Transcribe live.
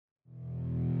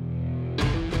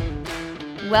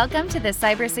Welcome to the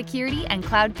Cybersecurity and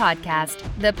Cloud Podcast,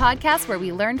 the podcast where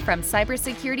we learn from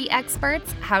cybersecurity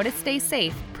experts how to stay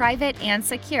safe, private, and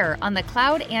secure on the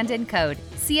cloud and in code.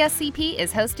 CSCP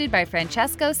is hosted by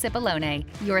Francesco Cipollone,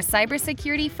 your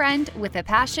cybersecurity friend with a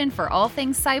passion for all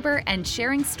things cyber and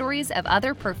sharing stories of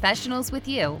other professionals with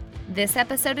you. This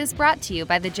episode is brought to you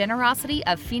by the generosity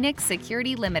of Phoenix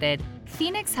Security Limited.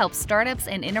 Phoenix helps startups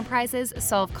and enterprises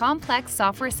solve complex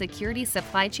software security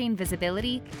supply chain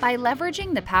visibility by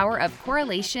leveraging the power of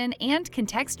correlation and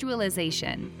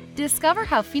contextualization. Discover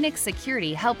how Phoenix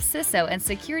Security helps CISO and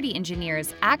security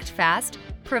engineers act fast,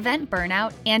 prevent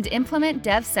burnout, and implement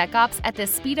DevSecOps at the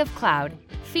speed of cloud.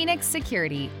 Phoenix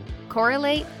Security.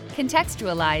 Correlate,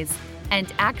 contextualize,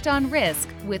 and act on risk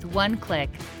with one click.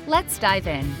 Let's dive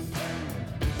in.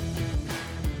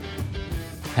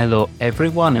 Hello,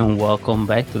 everyone, and welcome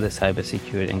back to the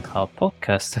Cybersecurity and Cloud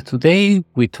Podcast. Today,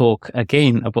 we talk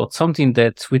again about something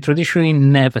that we traditionally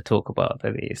never talk about,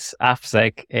 that is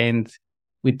AppSec. And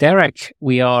with Derek,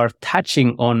 we are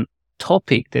touching on a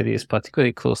topic that is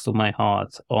particularly close to my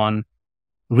heart on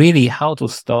really how to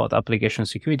start application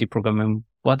security program and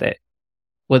what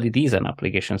it is an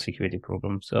application security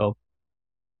program. So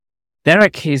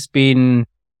Derek has been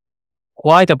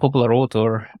quite a popular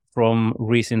author from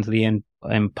recently and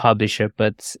publisher,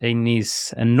 but in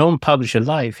his non-publisher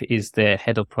life is the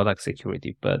head of product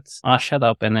security. But I'll shut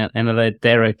up and let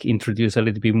Derek introduce a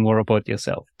little bit more about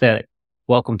yourself. Derek,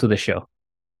 welcome to the show.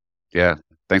 Yeah,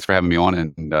 thanks for having me on,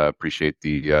 and appreciate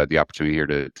the opportunity here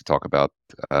to talk about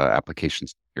application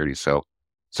security. So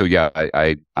yeah,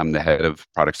 I'm the head of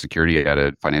product security at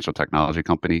a financial technology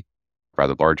company,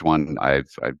 rather large one.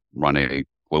 I've run a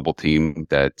global team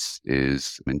that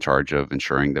is in charge of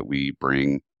ensuring that we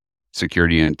bring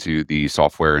security into the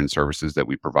software and services that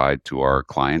we provide to our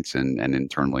clients and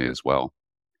internally as well.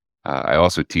 I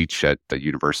also teach at the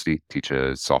university, teach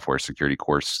a software security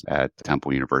course at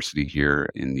Temple University here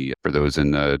for those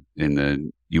in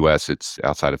the US, it's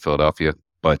outside of Philadelphia,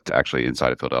 but actually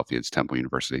inside of Philadelphia, it's Temple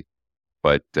University.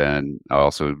 But then I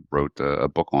also wrote a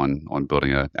book on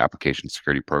building an application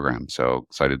security program. So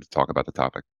excited to talk about the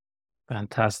topic.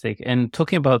 Fantastic. And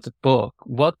talking about the book,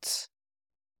 what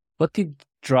did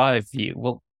drive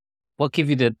you? What gave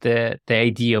you the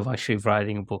idea of actually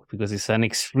writing a book? Because it's an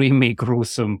extremely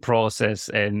gruesome process,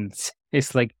 and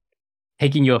it's like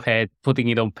taking your head, putting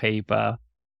it on paper.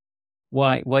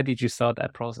 Why did you start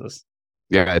that process?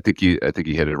 Yeah, I think you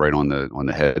hit it right on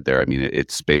the head there. I mean,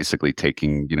 it's basically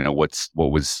taking what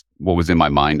was in my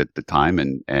mind at the time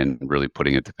and really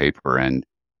putting it to paper. And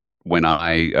when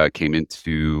I came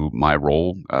into my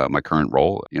role, my current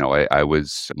role, I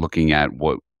was looking at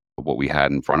what we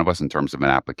had in front of us in terms of an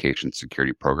application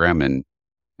security program and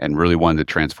really wanted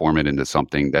to transform it into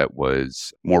something that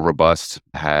was more robust,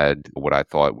 had what I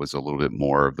thought was a little bit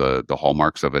more of the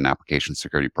hallmarks of an application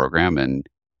security program. And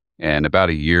about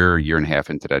a year and a half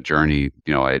into that journey,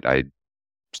 I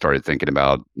started thinking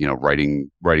about, writing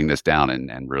this down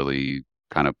and really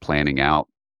kind of planning out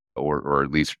or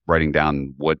at least writing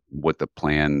down what the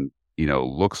plan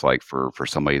looks like for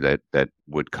somebody that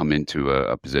would come into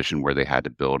a position where they had to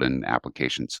build an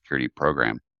application security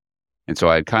program. And so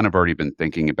I'd kind of already been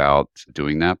thinking about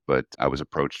doing that, but I was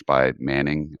approached by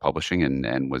Manning Publishing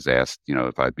and was asked,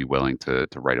 if I'd be willing to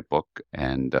write a book,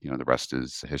 and the rest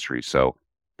is history. So,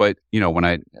 but when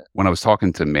I was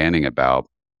talking to Manning about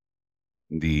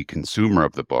the consumer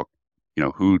of the book,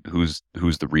 who's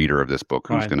the reader of this book,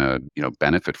 who's Right. going to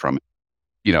benefit from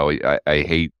it. I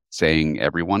hate saying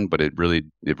everyone, but it really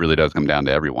does come down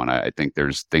to everyone. I think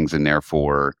there's things in there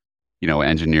for,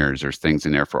 engineers, there's things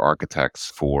in there for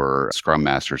architects, for scrum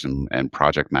masters and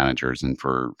project managers, and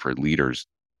for leaders,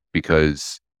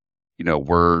 because,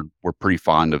 we're pretty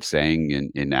fond of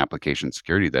saying in application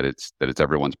security that it's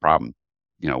everyone's problem.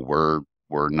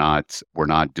 We're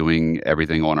not doing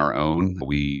everything on our own.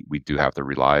 We do have to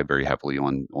rely very heavily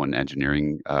on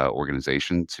engineering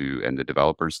organization and the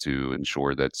developers to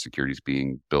ensure that security is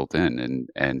being built in,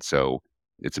 and so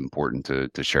it's important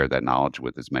to share that knowledge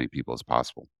with as many people as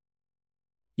possible.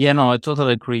 Yeah, no, I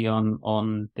totally agree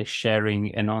on the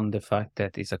sharing and on the fact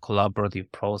that it's a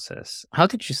collaborative process. How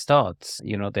did you start,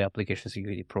 the application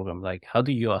security program? Like, how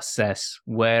do you assess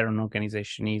where an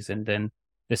organization is and then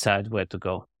decide where to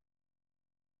go?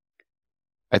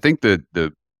 I think the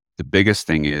biggest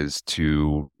thing is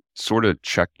to sort of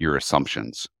check your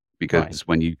assumptions, because Right.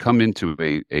 when you come into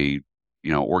a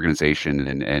organization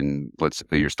and let's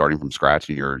say you're starting from scratch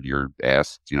and you're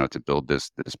asked to build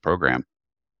this program,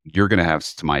 you're going to have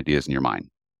some ideas in your mind.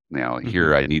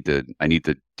 Here I need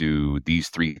to do these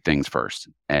three things first,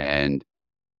 and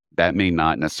that may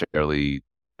not necessarily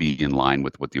be in line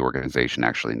with what the organization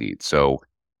actually needs. So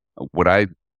what I'd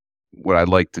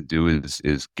like to do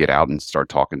is get out and start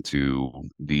talking to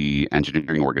the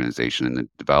engineering organization and the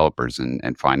developers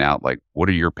and find out, like, what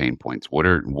are your pain points? What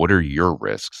are your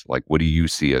risks? Like, what do you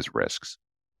see as risks?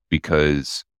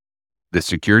 Because the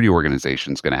security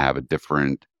organization is going to have a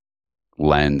different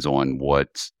lens on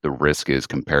what the risk is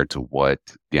compared to what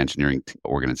the engineering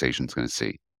organization is going to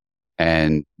see.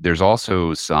 And there's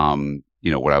also some,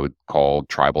 what I would call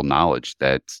tribal knowledge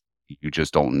that you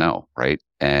just don't know, right?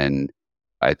 And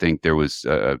I think there was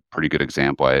a pretty good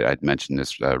example. I'd mentioned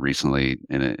this recently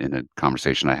in a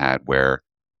conversation I had, where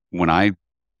when I,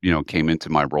 came into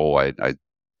my role, I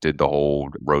did the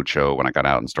whole roadshow when I got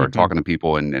out and started talking to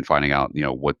people and finding out,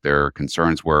 what their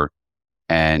concerns were.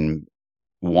 And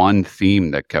one theme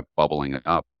that kept bubbling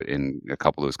up in a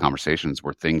couple of those conversations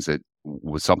were things that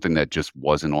was something that just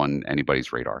wasn't on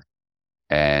anybody's radar.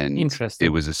 And it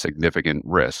Interesting. was a significant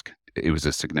risk. It was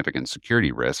a significant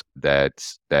security risk that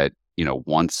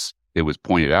once it was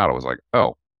pointed out, I was like,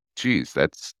 oh, geez,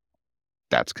 that's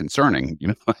concerning,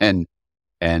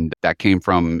 and that came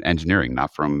from engineering,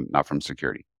 not from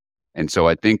security. And so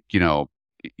I think,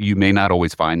 you may not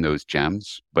always find those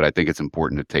gems, but I think it's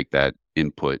important to take that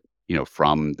input,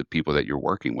 from the people that you're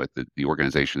working with, the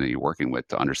organization that you're working with,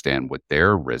 to understand what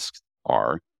their risks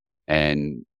are,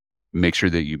 and make sure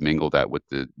that you mingle that with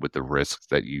the risks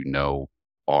that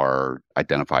are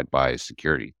identified by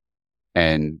security.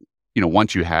 And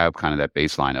once you have kind of that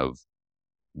baseline of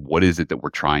what is it that we're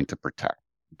trying to protect,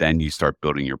 then you start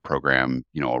building your program,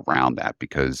 around that,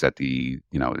 because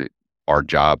our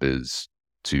job is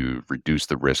to reduce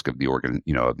the risk of the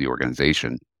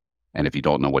organization. And if you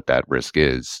don't know what that risk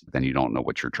is, then you don't know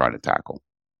what you're trying to tackle.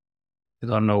 You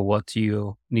don't know what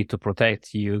you need to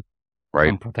protect, you right?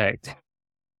 can protect.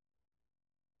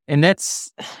 And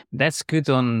that's good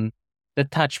on the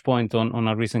touch point on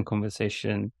a recent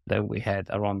conversation that we had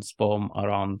around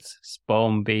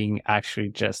SPOM being actually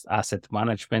just asset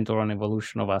management, or an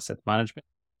evolution of asset management,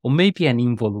 or maybe an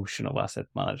involution of asset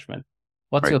management.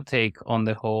 What's your take on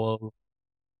the whole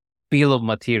bill of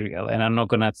material? And I'm not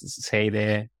going to say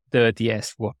the dirty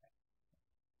S word.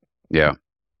 Yeah.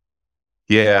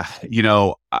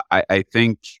 I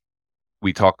think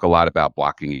we talk a lot about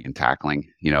blocking and tackling,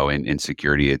 in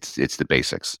security. It's the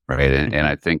basics, right? And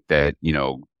I think that,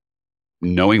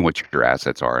 knowing what your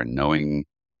assets are and knowing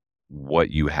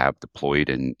what you have deployed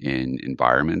in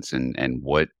environments and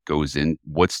what goes in,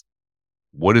 what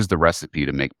is the recipe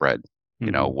to make bread?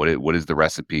 What is the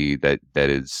recipe that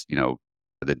is,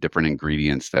 the different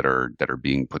ingredients that are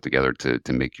being put together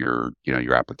to make your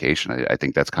application. I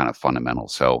think that's kind of fundamental.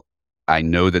 So I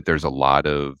know that there's a lot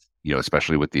of,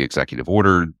 especially with the executive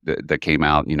order that came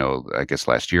out, I guess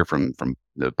last year from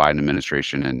the Biden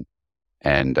administration,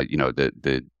 and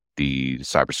the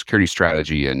cybersecurity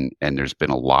strategy, and there's been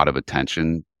a lot of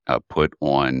attention put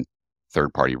on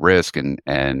third-party risk and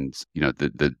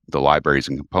the libraries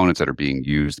and components that are being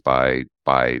used by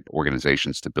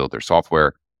organizations to build their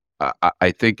software.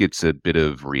 I think it's a bit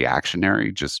of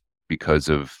reactionary, just because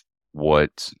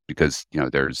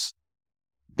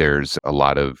there's a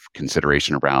lot of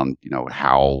consideration around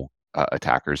how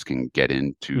attackers can get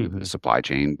into the supply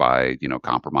chain by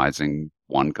compromising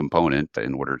one component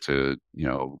in order to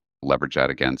leverage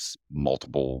that against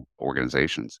multiple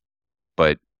organizations.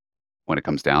 But when it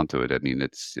comes down to it, I mean,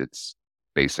 it's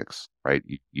basics, right?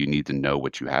 You need to know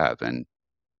what you have, and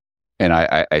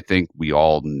I think we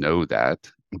all know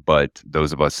that. But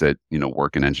those of us that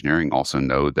work in engineering also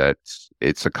know that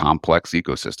it's a complex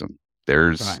ecosystem.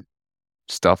 There's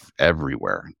stuff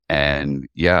everywhere, and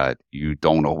you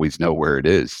don't always know where it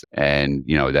is. And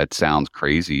that sounds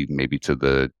crazy maybe to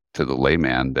the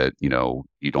layman, that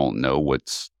you don't know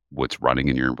what's running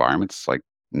in your environment. It's like,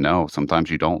 no, sometimes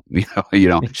you don't.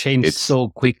 It changes so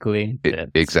quickly.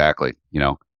 Exactly.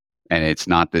 And it's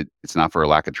not for a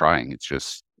lack of trying. It's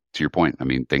just, to your point, I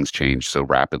mean, things change so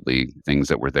rapidly. Things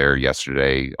that were there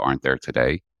yesterday aren't there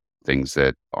today. Things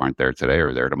that aren't there today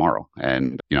are there tomorrow.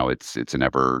 And, it's an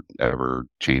ever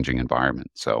changing environment.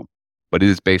 So, but it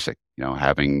is basic,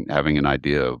 having an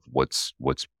idea of what's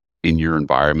in your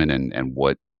environment and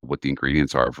what the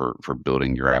ingredients are for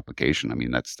building your application. I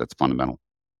mean, that's fundamental.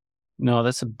 No,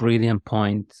 that's a brilliant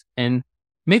point. And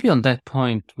maybe on that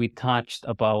point, we touched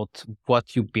about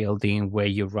what you're building, where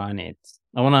you run it.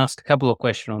 I want to ask a couple of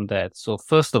questions on that. So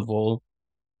first of all,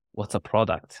 what's a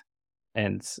product?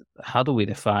 And how do we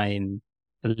define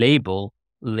a label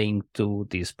linked to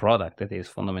this product that is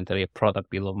fundamentally a product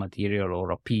bill of material,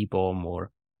 or a P-bomb, or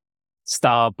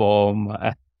star bomb?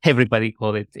 Everybody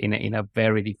call it in a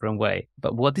very different way.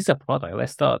 But what is a product?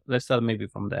 Let's start maybe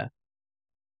from there.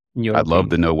 in your I'd love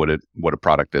to opinion? know what a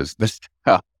product is.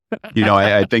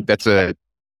 I think that's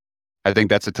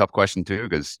a tough question too,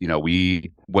 because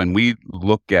when we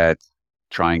look at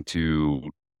trying to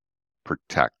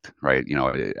protect, right?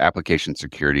 Application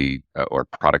security or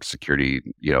product security.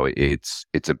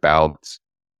 It's about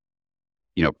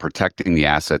protecting the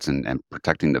assets and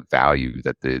protecting the value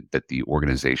that the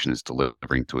organization is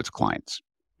delivering to its clients.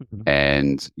 Mhm.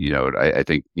 And I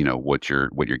think what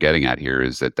you're getting at here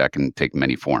is that can take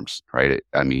many forms, right?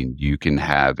 I mean, you can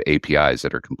have APIs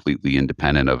that are completely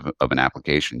independent of an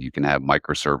application. You can have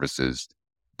microservices,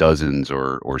 dozens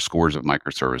or scores of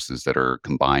microservices that are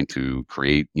combined to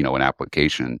create an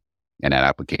application, and that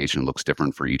application looks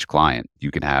different for each client. You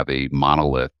can have a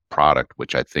monolith product,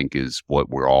 which I think is what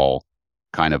we're all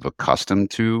kind of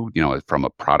accustomed to, from a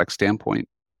product standpoint,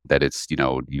 that it's,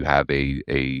 you have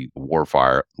a war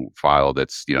file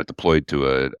that's, deployed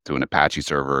to an Apache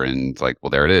server, and it's like, well,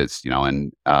 there it is,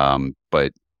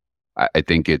 but I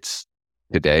think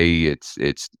today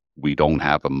we don't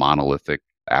have a monolithic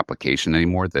application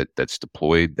anymore that's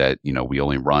deployed, that, we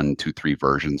only run 2-3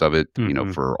 versions of it,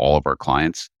 Mhm. for all of our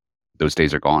clients. Those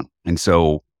days are gone. And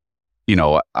so,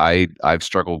 I've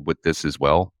struggled with this as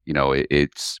well.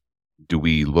 It's, do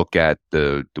we look at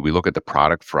the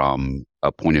product from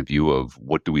a point of view of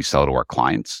what do we sell to our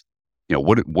clients?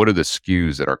 What are the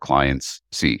SKUs that our clients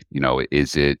see?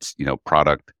 Is it,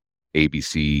 product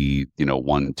ABC,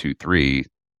 1, 2, 3?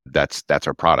 That's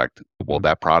our product. Well, Mhm.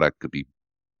 that product could be,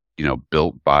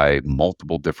 built by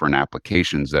multiple different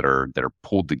applications that are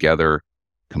pulled together,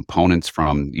 components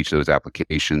from each of those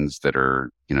applications that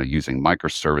are, using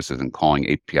microservices and calling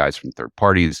APIs from third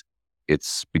parties. It's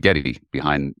spaghetti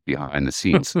behind the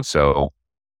scenes. So,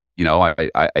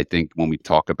 I think when we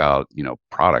talk about,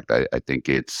 product, I think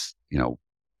it's,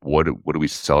 what do we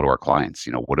sell to our clients?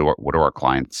 What do our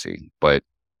clients see? But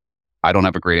I don't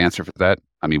have a great answer for that.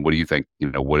 I mean, what do you think?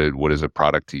 What is a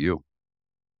product to you?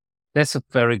 That's a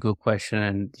very good question.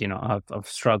 And, I've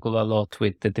struggled a lot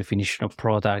with the definition of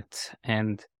product.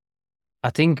 And I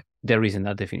think there isn't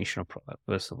a definition of product,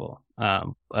 first of all.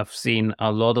 I've seen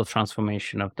a lot of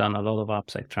transformation. I've done a lot of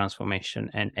AppSec transformation,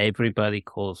 and everybody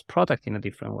calls product in a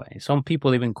different way. Some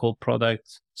people even call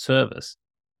product service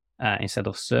instead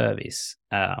of service,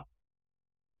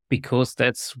 because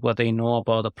that's what they know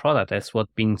about the product. That's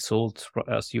what being sold,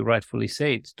 as you rightfully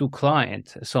said, to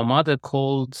client. Some other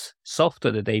called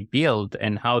software that they build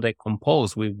and how they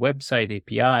compose with website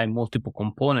API, multiple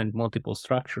component, multiple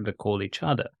structure that call each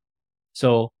other.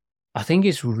 So I think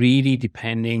it's really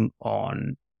depending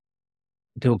on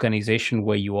the organization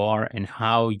where you are and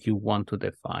how you want to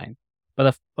define.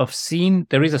 But I've seen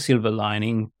there is a silver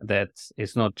lining that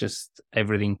it's not just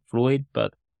everything fluid,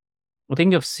 but I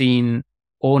think I've seen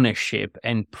ownership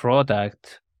and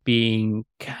product being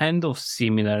kind of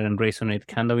similar and resonate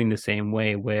kind of in the same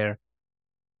way, where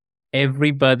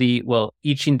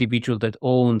each individual that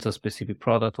owns a specific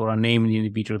product, or a named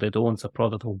individual that owns a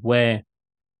product, or where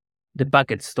the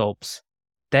bucket stops,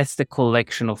 that's the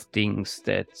collection of things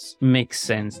that makes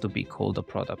sense to be called a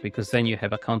product, because then you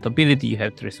have accountability, you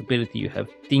have traceability, you have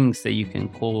things that you can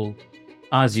call,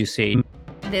 as you say.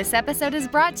 This episode is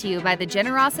brought to you by the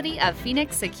generosity of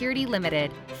Phoenix Security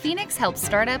Limited. Phoenix helps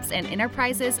startups and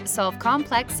enterprises solve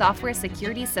complex software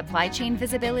security supply chain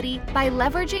visibility by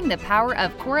leveraging the power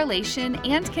of correlation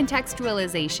and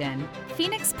contextualization.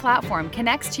 Phoenix platform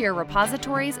connects to your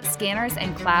repositories, scanners,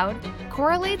 and cloud,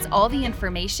 correlates all the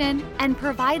information, and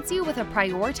provides you with a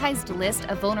prioritized list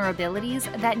of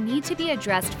vulnerabilities that need to be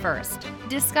addressed first.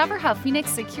 Discover how Phoenix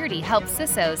Security helps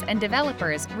CISOs and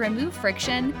developers remove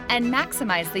friction and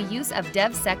maximize the use of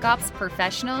DevSecOps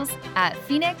professionals at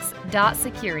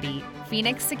phoenix.security.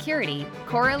 Phoenix Security,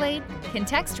 correlate,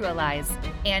 contextualize,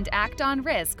 and act on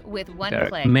risk with one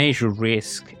click. Measure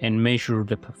risk and measure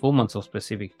the performance of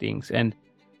specific things, and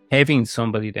having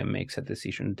somebody that makes a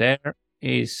decision. There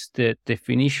is the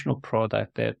definition of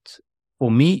product that,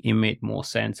 for me, it made more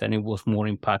sense and it was more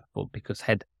impactful because it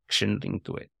had action linked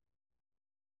to it.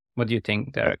 What do you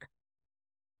think, Derek?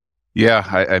 Yeah,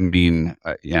 I mean,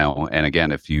 and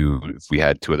again, if we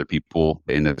had 2 other people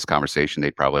in this conversation,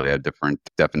 they'd probably have different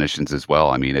definitions as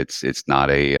well. I mean, it's a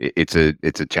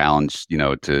challenge,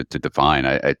 to define.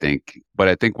 I think, but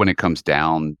I think when it comes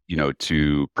down,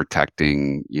 to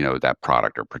protecting, that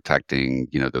product, or protecting,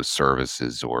 those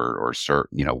services, or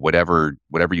whatever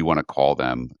you want to call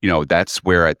them, that's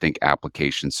where I think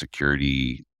application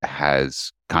security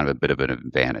has kind of a bit of an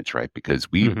advantage, right? Because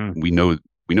we know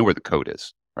where the code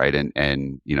is. Right.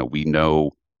 And we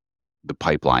know the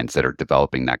pipelines that are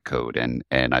developing that code. And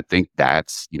I think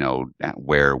that's,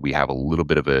 where we have a little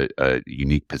bit of a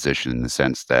unique position, in the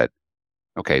sense that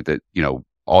okay, that,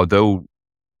 although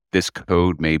this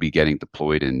code may be getting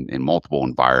deployed in multiple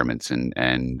environments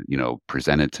and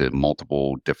presented to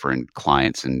multiple different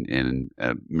clients in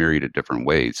a myriad of different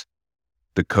ways,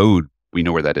 the code, we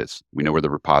know where that is. We know where the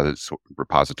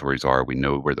repositories are. We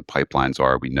know where the pipelines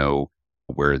are. We know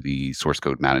where the source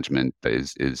code management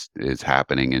is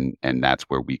happening, and that's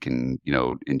where we can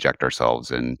inject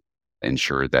ourselves and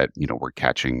ensure that we're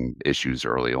catching issues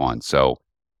early on. So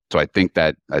I think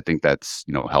that's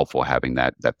helpful, having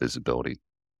that visibility.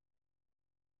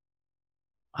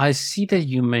 I see that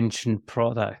you mentioned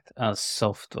product as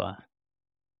software,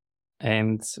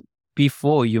 and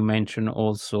before you mentioned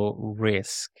also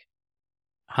risk.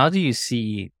 How do you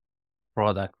see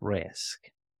product risk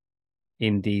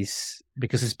in this?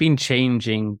 Because it's been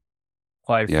changing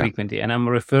quite Yeah. frequently, and I'm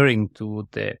referring to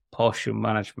the posture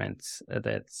management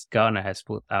that Gartner has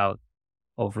put out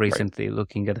of recently,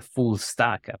 looking at the full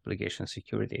stack application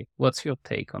security. What's your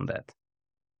take on that?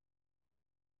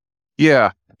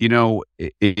 Yeah,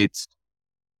 it's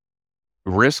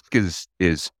risk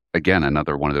is again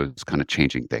another one of those kind of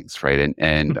changing things, right?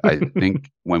 And I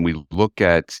think when we look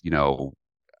at,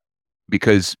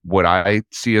 because what I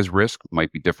see as risk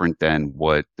might be different than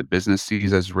what the business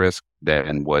sees as risk,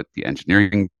 than what the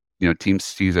engineering team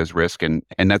sees as risk, and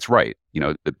that's right.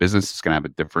 The business is going to have a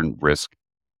different risk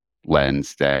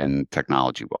lens than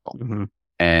technology will. Mhm.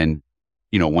 And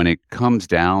when it comes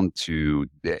down to,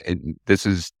 this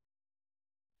is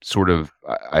sort of,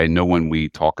 I know when we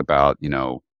talk about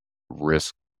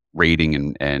risk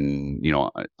rating and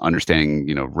understanding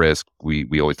risk,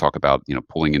 we always talk about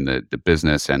pulling in the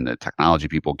business and the technology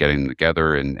people, getting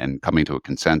together and coming to a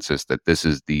consensus that this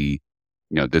is the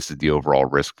overall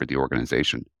risk for the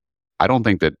organization. I don't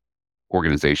think that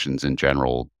organizations in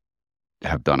general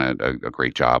have done a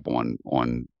great job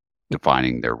on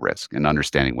defining their risk and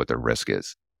understanding what their risk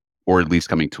is, or at least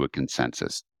coming to a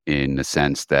consensus, in the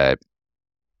sense that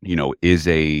is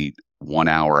a 1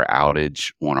 hour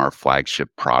outage on our flagship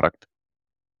product,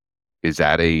 is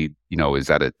that a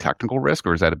technical risk,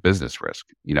 or is that a business risk?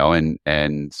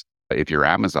 And if you're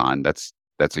Amazon, that's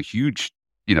a huge,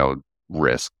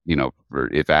 risk,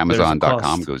 if Amazon.com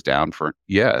cost. goes down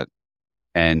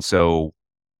And so,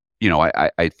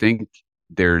 I think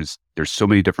there's so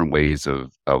many different ways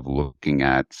of looking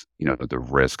at, the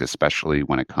risk, especially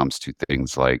when it comes to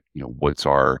things like, what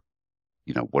are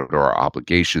our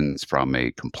obligations from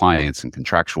a compliance and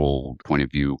contractual point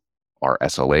of view, our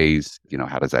SLAs,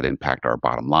 how does that impact our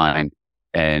bottom line?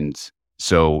 And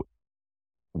so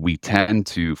we tend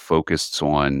to focus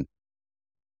on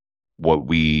what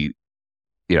we,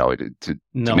 to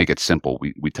make it simple,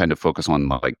 we tend to focus on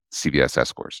like CVSS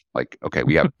scores. Like, okay,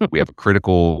 we have a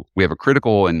critical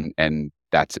and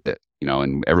that's it,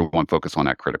 and everyone focus on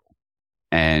that critical.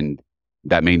 And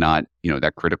that may not,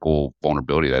 that critical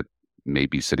vulnerability that may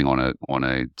be sitting on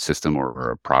a system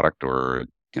or a product or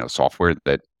software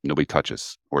that nobody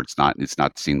touches, or it's not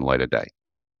seeing the light of day.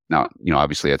 Now,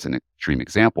 obviously that's an extreme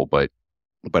example, but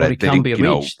Or I it think can be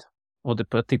reached, or the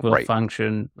particular right.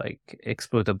 function like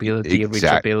exploitability,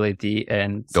 Exactly. reachability,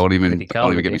 and don't even get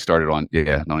criticality. me started on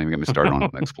don't even get me started on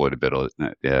exploitability.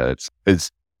 Yeah,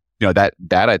 it's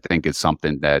that I think is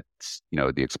something that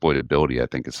the exploitability, I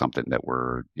think, is something that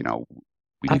we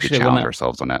need to challenge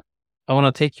ourselves on that. I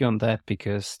want to take you on that,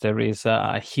 because there is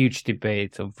a huge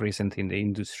debate of recent in the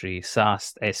industry: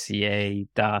 SAST, SCA,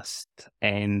 DAST,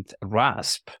 and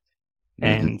RASP. Mhm.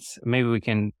 And maybe we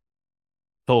can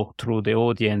talk through the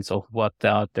audience of what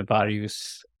are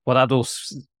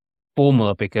those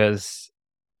formula, because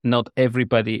not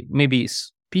everybody, maybe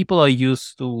people are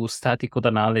used to static code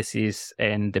analysis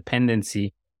and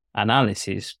dependency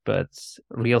analysis, but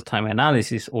real-time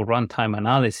analysis or runtime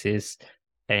analysis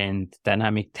and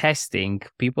dynamic testing,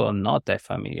 people are not that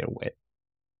familiar with.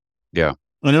 Yeah.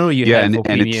 I know you have and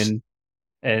opinion,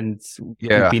 and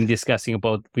Yeah. we've been discussing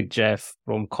with Jeff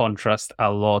from Contrast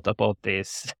a lot about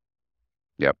this.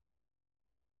 Yep.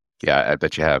 Yeah, I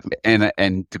bet you have.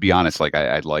 And to be honest, like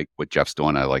I like what Jeff's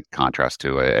doing. I like Contrast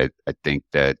too. I think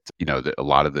that a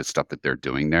lot of the stuff that they're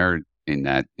doing there in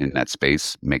that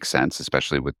space makes sense,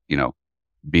 especially with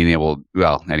being able.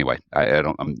 Well, anyway,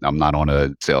 I'm not on a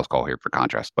sales call here for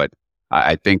Contrast, but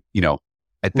I think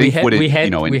I think we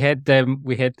had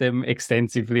them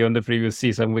extensively on the previous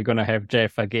season. We're gonna have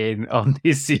Jeff again on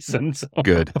this season. So.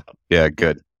 Good. Yeah,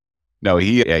 good. No,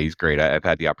 he's great. I've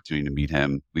had the opportunity to meet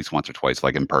him at least once or twice,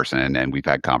 like in person, and we've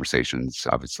had conversations,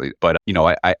 obviously. But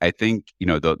I think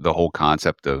the whole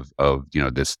concept of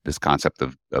this concept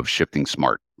of shifting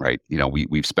smart, right?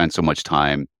 We've spent so much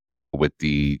time with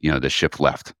the shift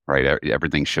left, right?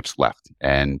 Everything shifts left,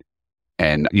 and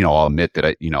And, I'll admit that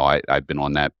I've been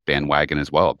on that bandwagon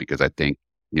as well, because I think,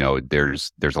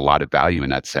 there's a lot of value in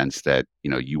that sense that,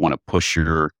 you want to push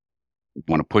your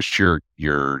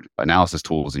analysis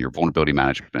tools and your vulnerability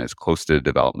management as close to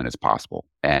development as possible.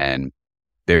 And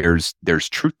there's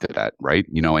truth to that, right?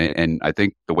 And I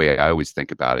think the way I always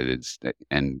think about it is,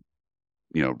 and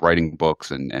writing books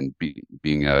and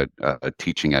being a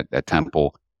teaching at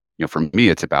Temple, for me,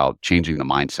 it's about changing the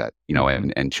mindset,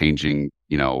 and changing,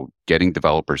 getting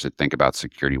developers to think about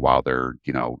security while they're,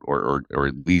 or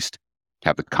at least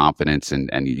have the confidence and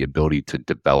the ability to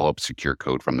develop secure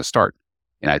code from the start.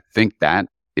 And I think that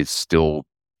is still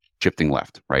shifting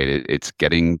left, right? It's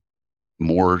getting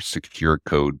more secure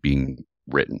code being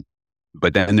written.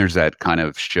 But then there's that kind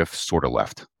of shift sort of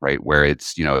left, right? Where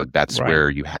it's, that's Right. where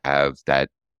you have that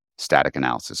static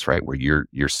analysis, right? Where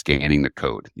you're scanning the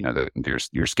code,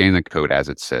 you're scanning the code as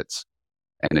it sits.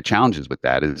 And the challenges with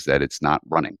that is that it's not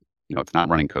running, it's not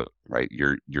running code, right?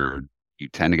 You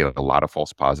tend to get a lot of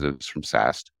false positives from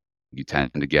SAST. You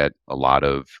tend to get a lot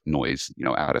of noise,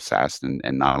 out of SAST, and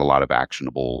not a lot of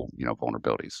actionable,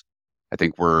 vulnerabilities. I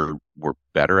think we're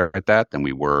better at that than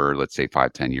we were, let's say,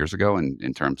 5-10 years ago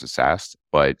in terms of SAST.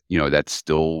 But that's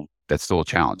still a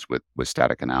challenge with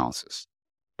static analysis.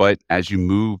 But as you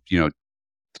move,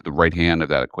 to the right hand of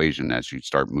that equation, as you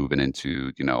start moving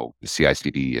into, the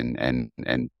CI/CD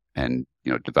and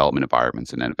development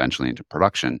environments, and then eventually into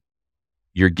production,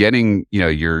 you're getting,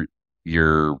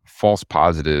 your false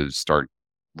positives start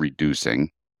reducing,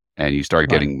 and you start Right.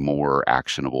 getting more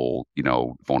actionable,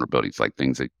 vulnerabilities, like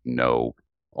things that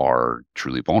are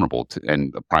truly vulnerable to.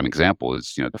 And a prime example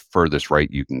is, the furthest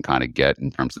right you can kind of get in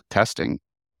terms of testing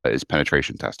is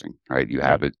penetration testing, right? You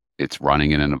have it's running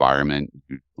in an environment,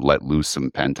 you let loose some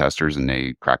pen testers and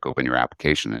they crack open your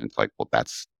application, and it's like, well,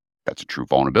 that's a true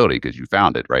vulnerability because you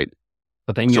found it, right?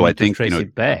 But then you So I need to think, trace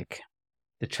it back.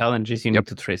 The challenge is you Yep. need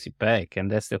to trace it back, and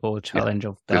that's the whole challenge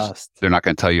of 'Cause Dust. they're not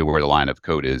going to tell you where the line of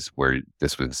code is where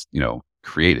this was,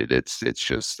 created. It's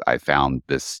just, I found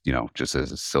this, just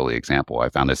as a silly example, I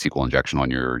found a SQL injection on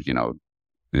your,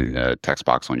 text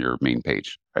box on your main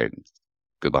page, right?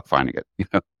 Good luck finding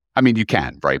it. I mean, you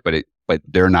can, right? But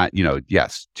they're not,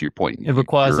 yes, to your point. It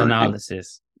requires you're in-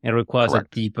 analysis. It requires Correct,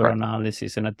 a deeper correct.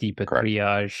 analysis and a deeper Correct.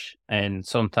 triage, and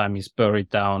sometimes it's buried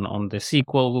down on the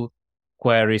SQL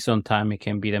query. Sometimes it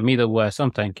can be the middleware.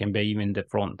 Sometimes it can be even the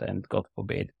front end, God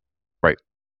forbid. Right.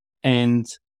 And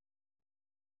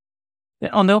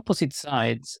on the opposite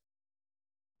side,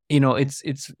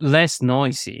 it's less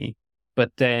noisy,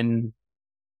 but then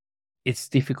it's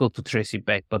difficult to trace it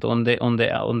back. But on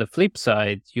the flip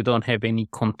side, you don't have any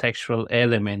contextual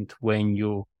element when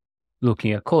you're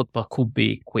looking at code, but could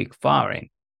be quick firing.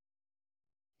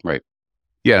 Right.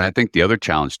 Yeah. And I think the other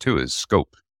challenge too is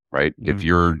scope, right? Mm-hmm.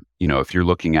 If you're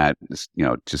looking at this,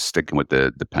 just sticking with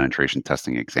the penetration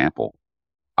testing example,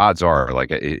 odds are,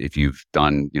 like, if you've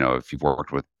done, if you've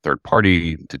worked with third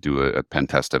party to do a pen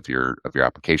test of your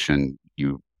application,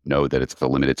 you know that it's a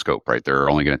limited scope, right? They're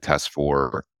only going to test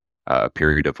for a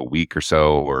period of a week or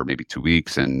so, or maybe 2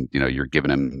 weeks. And, you're giving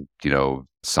them,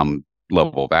 some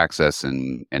level of access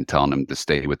and telling them to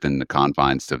stay within the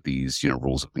confines of these,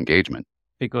 rules of engagement.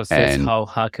 Because that's how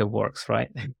hacker works,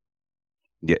 right?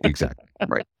 Yeah, exactly.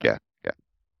 Right. Yeah.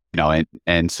 Yeah.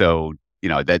 And so,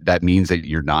 that means that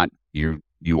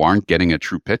you aren't getting a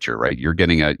true picture, right? You're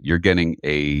getting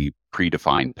a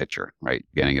predefined picture, right?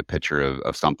 Getting a picture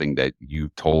of something that you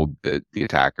told the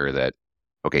attacker that,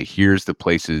 okay, here's the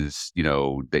places,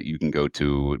 that you can go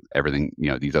to. Everything,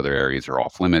 these other areas are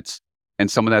off limits. And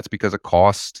some of that's because of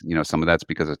cost, some of that's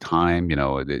because of time.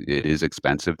 It is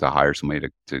expensive to hire somebody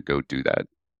to go do that.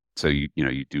 So you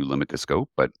do limit the scope,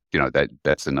 but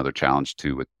that's another challenge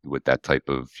too with that type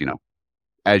of,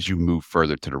 as you move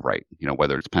further to the right,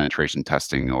 whether it's penetration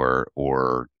testing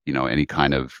or any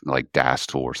kind of like DAS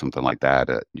tool or something like that,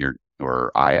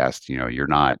 or IAST,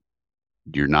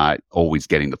 you're not always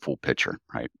getting the full picture,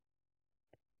 right?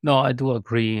 No, I do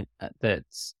agree that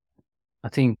I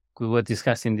think we were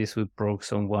discussing this with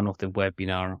Brooks on one of the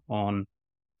webinar on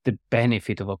the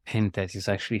benefit of a pen test is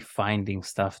actually finding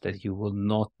stuff that you will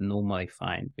not normally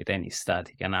find with any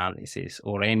static analysis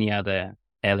or any other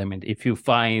element. If you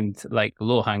find like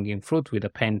low-hanging fruit with a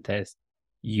pen test,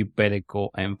 you better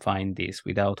go and find this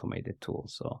with automated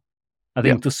tools. So I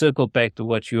think to circle back to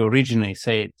what you originally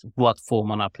said, what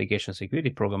form an application security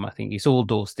program, I think is all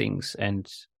those things, and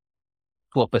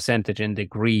to a percentage and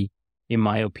degree, in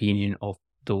my opinion, of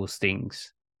those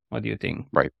things. What do you think?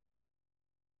 Right.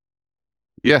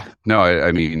 Yeah, no,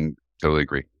 I mean, totally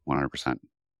agree. 100%.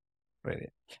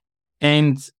 Brilliant.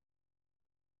 And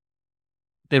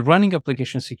the Running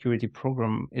Application Security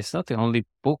program is not the only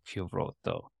book you wrote,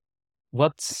 though.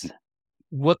 What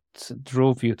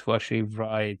drove you to actually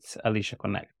write Alicia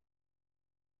Connect?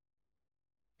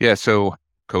 Yeah, so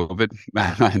COVID.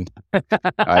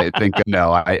 I think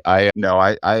no,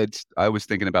 I was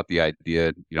thinking about the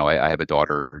idea. I have a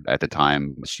daughter at the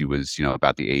time. She was,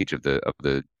 about the age of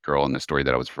the girl in the story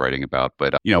that I was writing about.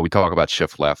 But we talk about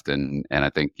shift left, and I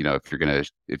think if you're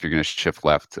gonna shift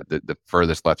left, the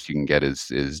furthest left you can get is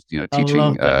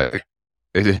teaching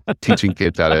teaching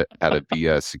kids how to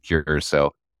be secure.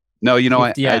 So no,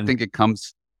 I think it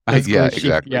comes. Let's Yeah, go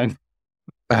exactly. young.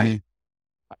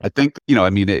 I think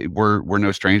we're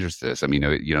no strangers to this. I mean,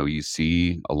 you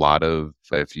see a lot of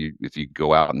if you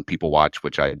go out and people watch,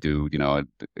 which I do,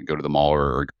 go to the mall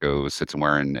or go sit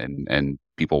somewhere and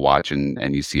people watch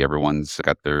and you see everyone's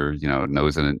got their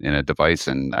nose in a device,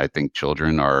 and I think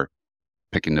children are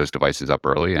picking those devices up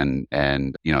early, and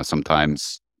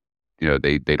sometimes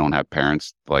they don't have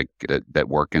parents like that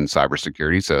work in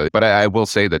cybersecurity. So, but I will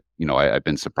say that I've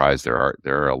been surprised. There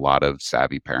are a lot of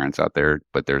savvy parents out there,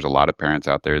 but there's a lot of parents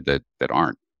out there that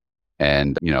aren't.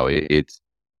 And it's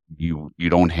you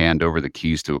don't hand over the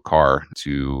keys to a car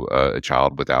to a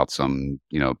child without some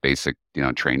basic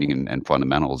training and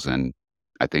fundamentals. And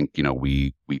I think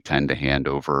we tend to hand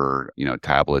over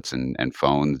tablets and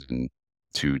phones and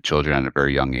to children at a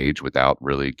very young age without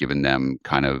really giving them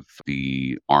kind of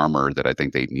the armor that I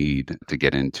think they need to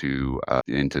get into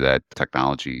that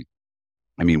technology.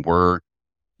 I mean, we're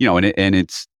and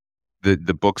it's the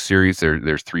book series.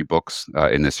 There's 3 books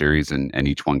in the series, and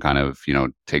each one kind of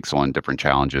takes on different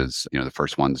challenges. The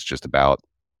first one's just about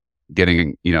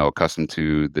getting accustomed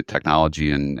to the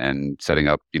technology and setting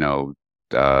up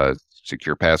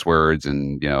secure passwords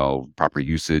and proper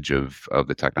usage of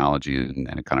the technology, and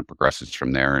it kind of progresses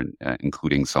from there, and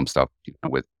including some stuff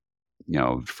with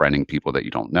friending people that you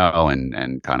don't know,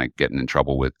 and kind of getting in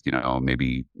trouble with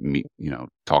maybe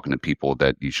talking to people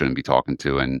that you shouldn't be talking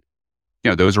to, and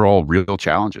those are all real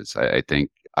challenges. I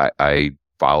think I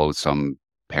follow some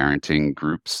parenting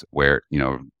groups where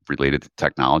related to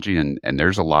technology, and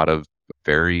there's a lot of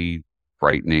very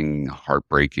frightening,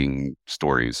 heartbreaking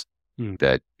stories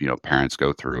that parents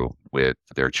go through with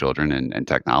their children and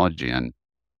technology. And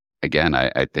again,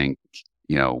 I think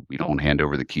we don't hand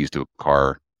over the keys to a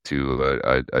car to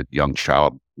a young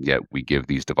child, yet we give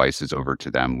these devices over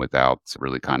to them without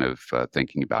really kind of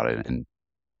thinking about it. And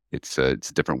it's a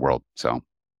different world. So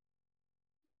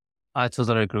I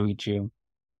totally agree with you.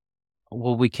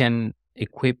 What we can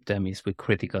equip them is with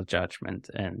critical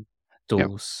judgment and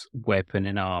tools, weapon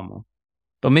and armor.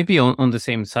 But maybe on the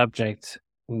same subject,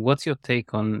 what's your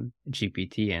take on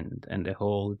GPT and the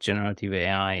whole generative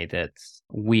AI that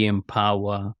we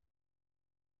empower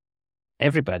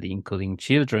everybody, including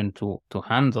children, to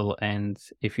handle? And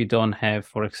if you don't have,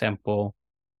 for example,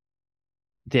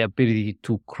 the ability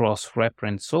to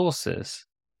cross-reference sources,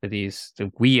 that is,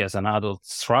 that we as an adult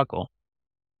struggle,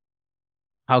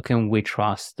 how can we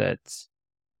trust that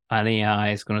an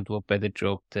AI is going to do a better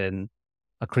job than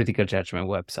a critical judgment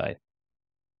website?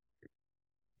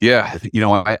 Yeah,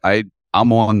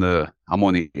 I'm on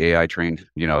the AI train.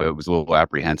 It was a little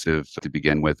apprehensive to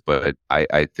begin with, but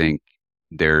I think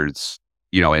there's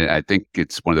and I think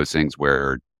it's one of those things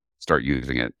where start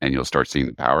using it and you'll start seeing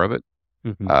the power of it.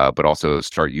 But also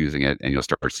start using it and you'll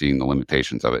start seeing the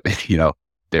limitations of it.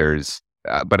 There's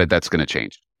but that's going to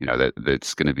change.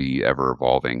 That's going to be ever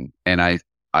evolving. And I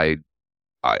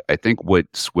think what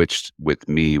switched with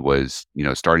me was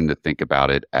starting to think about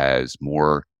it as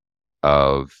more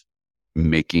of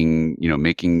making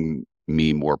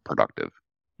me more productive.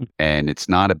 And it's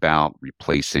not about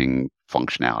replacing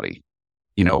functionality.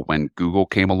 When Google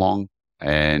came along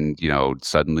and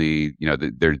suddenly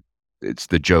it's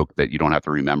the joke that you don't have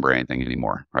to remember anything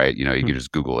anymore, right? You can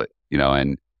just Google it,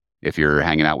 and if you're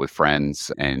hanging out with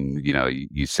friends and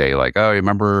you say like, oh,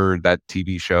 remember that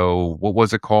TV show, what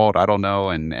was it called? I don't know.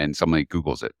 And somebody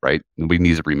Googles it, right? Nobody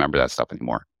needs to remember that stuff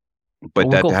anymore.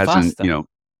 But that hasn't faster.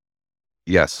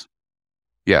 Yes.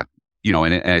 Yeah.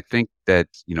 And I think that,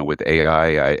 with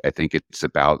AI, I think it's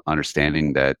about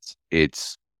understanding that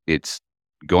it's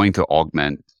going to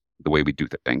augment the way we do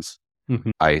things.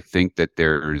 I think that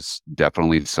there's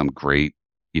definitely some great,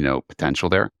 potential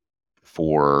there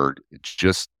for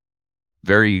just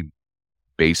very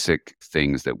basic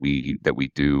things that we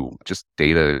do, just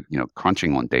data,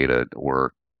 crunching on data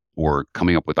or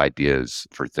coming up with ideas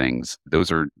for things.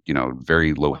 Those are,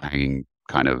 very low hanging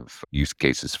kind of use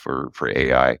cases for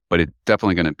AI, but it's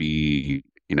definitely going to be,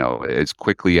 as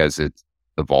quickly as it's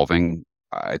evolving.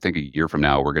 I think a year from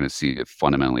now, we're going to see a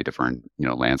fundamentally different,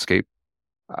 landscape.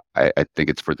 I think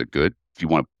it's for the good. If you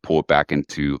want to pull it back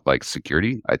into like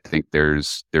security, I think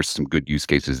there's some good use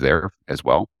cases there as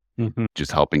well. Mm-hmm.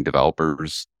 Just helping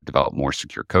developers develop more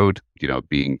secure code,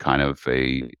 being kind of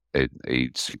a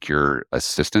secure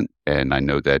assistant. And I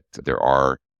know that there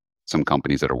are some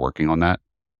companies that are working on that.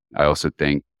 I also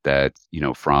think that,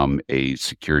 from a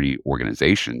security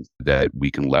organization, that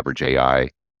we can leverage AI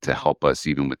to help us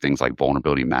even with things like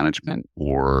vulnerability management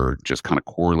or just kind of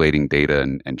correlating data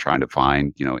and trying to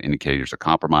find, indicators of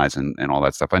compromise and all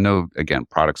that stuff. I know, again,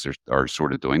 products are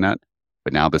sort of doing that,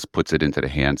 but now this puts it into the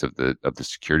hands of the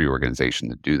security organization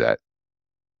to do that.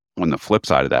 On the flip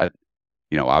side of that,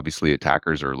 obviously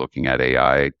attackers are looking at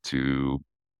AI to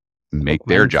make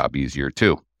their job easier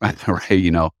too,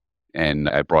 right? And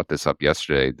I brought this up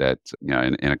yesterday that,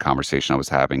 in a conversation I was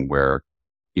having where,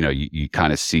 you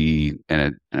kind of see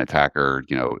an attacker,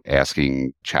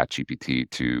 asking ChatGPT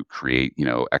to create,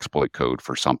 exploit code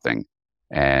for something.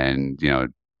 And,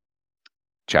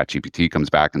 ChatGPT comes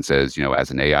back and says,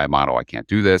 as an AI model, I can't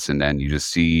do this. And then you just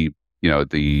see,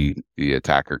 the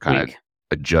attacker kind of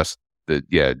adjust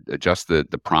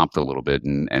the prompt a little bit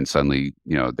and suddenly,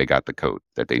 they got the code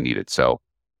that they needed. So,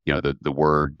 the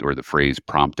word or the phrase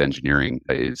prompt engineering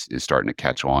is starting to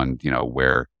catch on,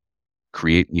 where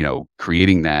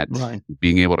creating that, Right.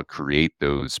 being able to create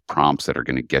those prompts that are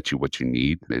going to get you what you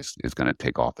need is going to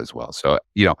take off as well. So,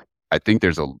 I think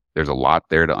there's a lot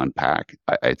there to unpack.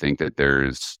 I think that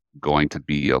there's going to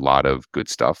be a lot of good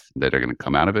stuff that are going to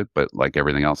come out of it, but like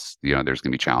everything else, there's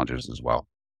going to be challenges as well.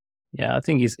 Yeah, I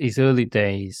think it's early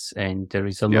days and there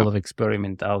is a lot of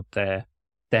experiment out there,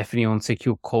 definitely on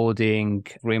secure coding,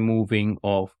 removing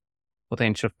of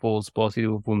potential false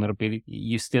positive vulnerability.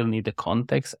 You still need the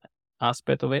context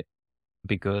aspect of it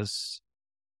because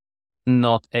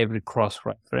not every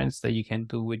cross-reference that you can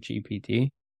do with GPT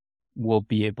will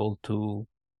be able to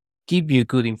give you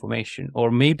good information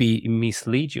or maybe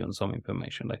mislead you on some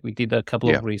information. Like we did a couple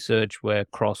of research where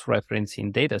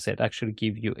cross-referencing data set actually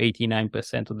give you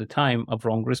 89% of the time a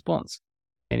wrong response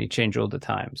and it changes all the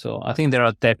time. So I think there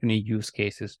are definitely use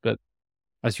cases, but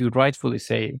as you rightfully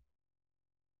say,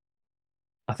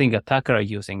 I think attackers are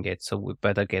using it, so we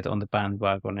better get on the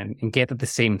bandwagon and get at the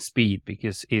same speed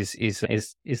because is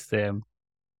the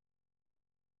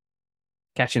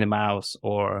catching the mouse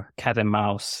or cat and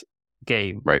mouse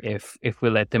game. Right. If we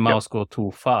let the mouse go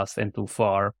too fast and too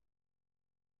far,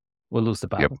 we'll lose the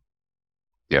battle.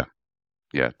 Yeah,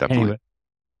 definitely. Anyway,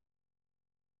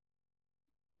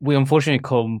 we unfortunately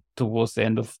come towards the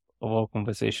end of our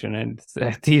conversation, and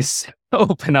this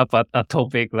open up a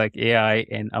topic like AI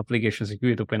and application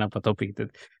security. Open up a topic that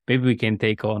maybe we can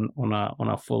take on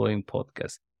a following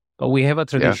podcast. But we have a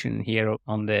tradition here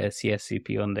on the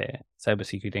CSCP, on the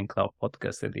Cybersecurity and Cloud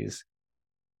podcast, that is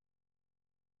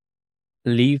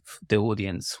leave the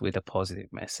audience with a positive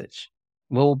message.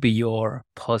 What will be your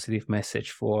positive message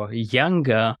for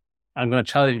younger? I'm going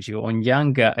to challenge you on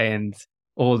younger and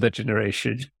older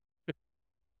generation.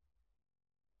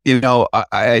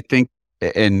 I think,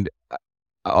 and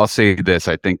I'll say this,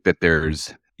 I think that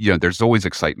there's always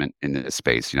excitement in this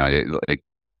space.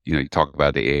 You talk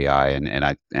about the AI and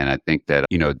I think that,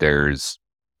 there's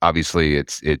obviously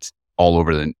it's all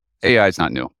over the AI is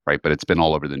not new, right? But it's been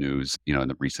all over the news, in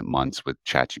the recent months with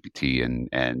ChatGPT and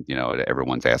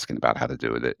everyone's asking about how to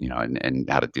do with it, and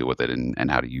how to deal with it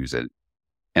and how to use it.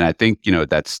 And I think,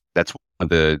 that's one of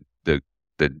the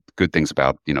good things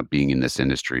about, being in this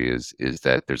industry is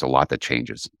that there's a lot that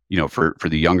changes, for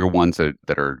the younger ones that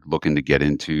are looking to get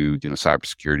into,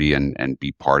 cybersecurity and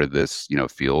be part of this,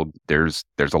 field. There's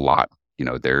a lot,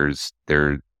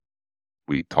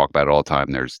 we talk about it all the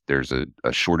time. There's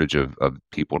a shortage of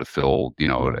people to fill,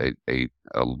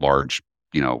 a large,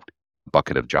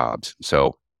 bucket of jobs.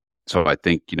 So I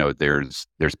think,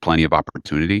 there's plenty of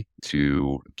opportunity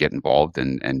to get involved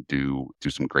and do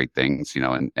some great things,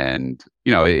 and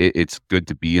it's good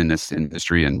to be in this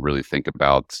industry and really think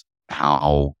about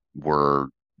how we're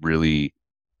really,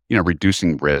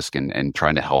 reducing risk and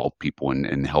trying to help people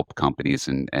and help companies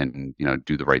and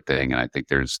do the right thing. And I think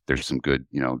there's some good,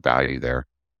 value there.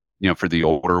 For the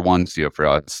older ones, for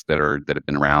us that have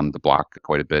been around the block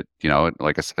quite a bit,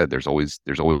 like I said, there's always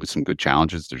some good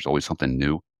challenges. There's always something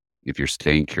new. If you're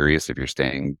staying curious, if you're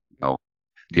staying,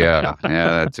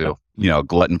 that too,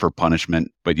 glutton for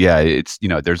punishment. But it's,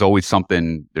 there's always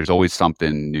something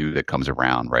new that comes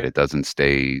around, right? It doesn't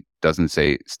stay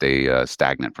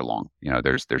stagnant for long.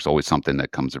 There's always something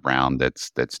that comes around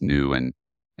that's new and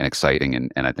exciting.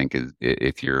 And I think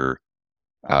if you're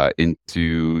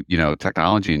into,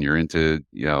 technology and you're into,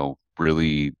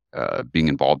 really being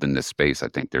involved in this space, I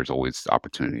think there's always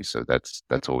opportunity. So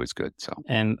that's always good. So,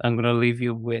 and I'm going to leave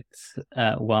you with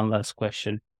one last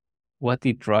question. What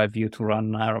did drive you to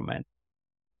run an Ironman?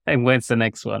 And when's the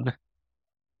next one?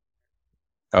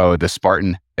 Oh, the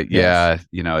Spartan. Yes.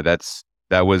 Yeah,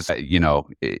 that was,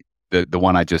 the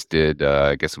one I just did,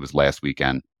 I guess it was last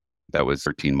weekend. That was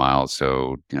 13 miles.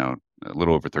 So, a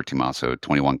little over 13 miles. So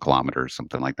 21 kilometers,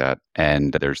 something like that.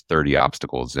 And there's 30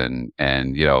 obstacles. And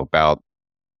about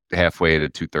halfway to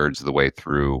 2/3 of the way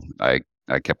through, I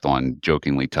kept on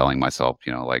jokingly telling myself,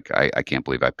 like, I can't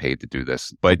believe I paid to do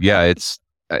this. But yeah,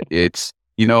 it's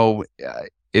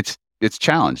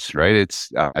challenged, right?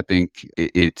 I think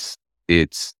it's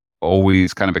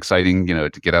always kind of exciting, to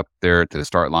get up there to the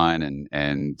start line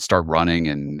and start running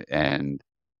and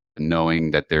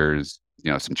knowing that there's,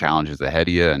 some challenges ahead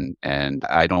of you. And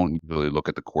I don't really look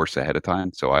at the course ahead of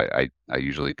time. So I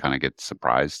usually kind of get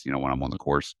surprised, when I'm on the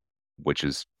course, which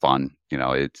is fun.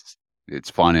 It's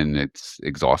fun and it's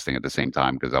exhausting at the same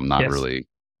time because I'm not really,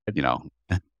 but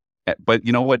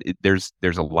you know what? There's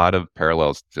a lot of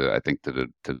parallels to, I think, to the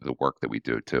work that we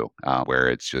do too, where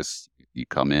it's just, you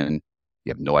come in,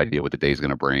 you have no idea what the day's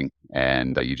going to bring,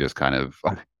 and you just kind of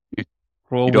you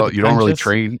don't really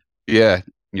train. Yeah,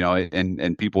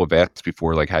 and people have asked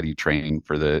before, like, how do you train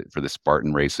for the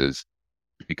Spartan races?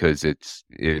 Because it's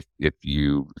if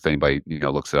anybody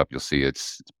looks it up, you'll see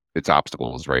it's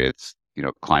obstacles, right? It's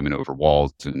climbing over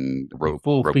walls and rope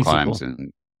climbs,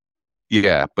 and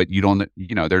but you don't,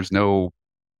 there's no,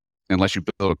 unless you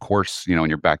build a course, in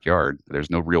your backyard, there's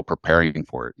no real preparing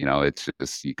for it. It's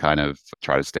just, you kind of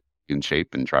try to stay in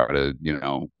shape and try to,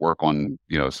 work on,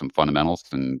 some fundamentals,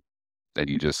 and then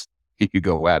you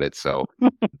go at it. So,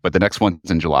 but the next one's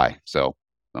in July. So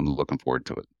I'm looking forward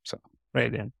to it. So.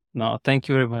 Brilliant. No, thank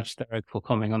you very much, Derek, for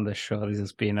coming on the show. This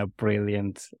has been a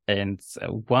brilliant and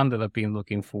one that I've been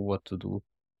looking forward to do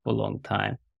for a long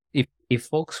time. If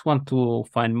folks want to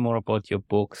find more about your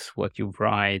books, what you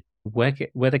write, where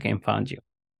they can find you?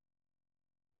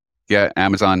 Yeah,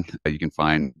 Amazon. You can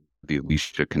find the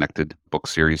Alicia Connected book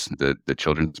series, the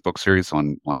children's book series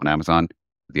on Amazon.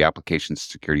 The Application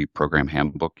Security Program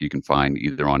Handbook you can find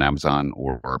either on Amazon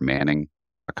or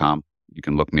Manning.com. You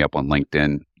can look me up on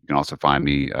LinkedIn. You can also find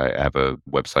me. I have a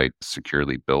website,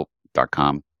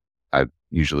 securelybuilt.com. I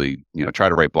usually, try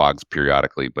to write blogs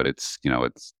periodically, but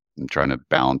I'm trying to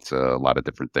balance a lot of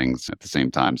different things at the same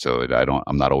time. So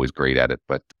I'm not always great at it,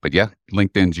 but yeah,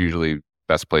 LinkedIn's usually the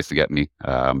best place to get me.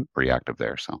 I'm pretty active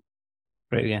there. So.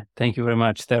 Brilliant. Thank you very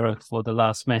much, Derek, for the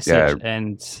last message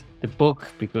and the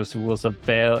book, because it was a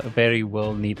very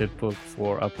well needed book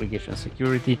for application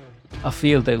security. A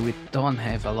field that we don't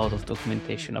have a lot of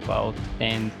documentation about,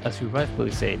 and as you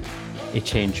rightfully said, it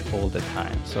changes all the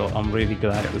time. So I'm really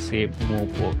glad to see more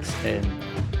books, and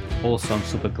also I'm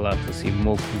super glad to see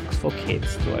more books for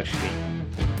kids to actually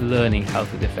learning how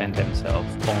to defend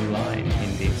themselves online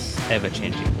in this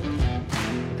ever-changing world.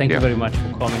 Thank you very much for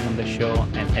coming on the show,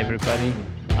 and everybody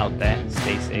out there,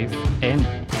 stay safe, and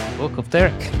book of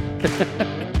Derek.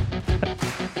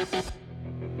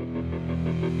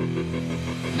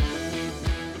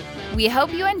 We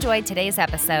hope you enjoyed today's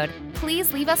episode.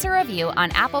 Please leave us a review on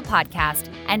Apple Podcast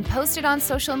and post it on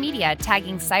social media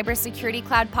tagging Cybersecurity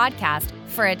Cloud Podcast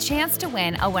for a chance to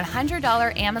win a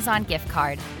 $100 Amazon gift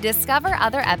card. Discover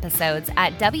other episodes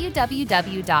at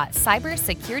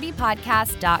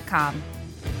www.cybersecuritypodcast.com.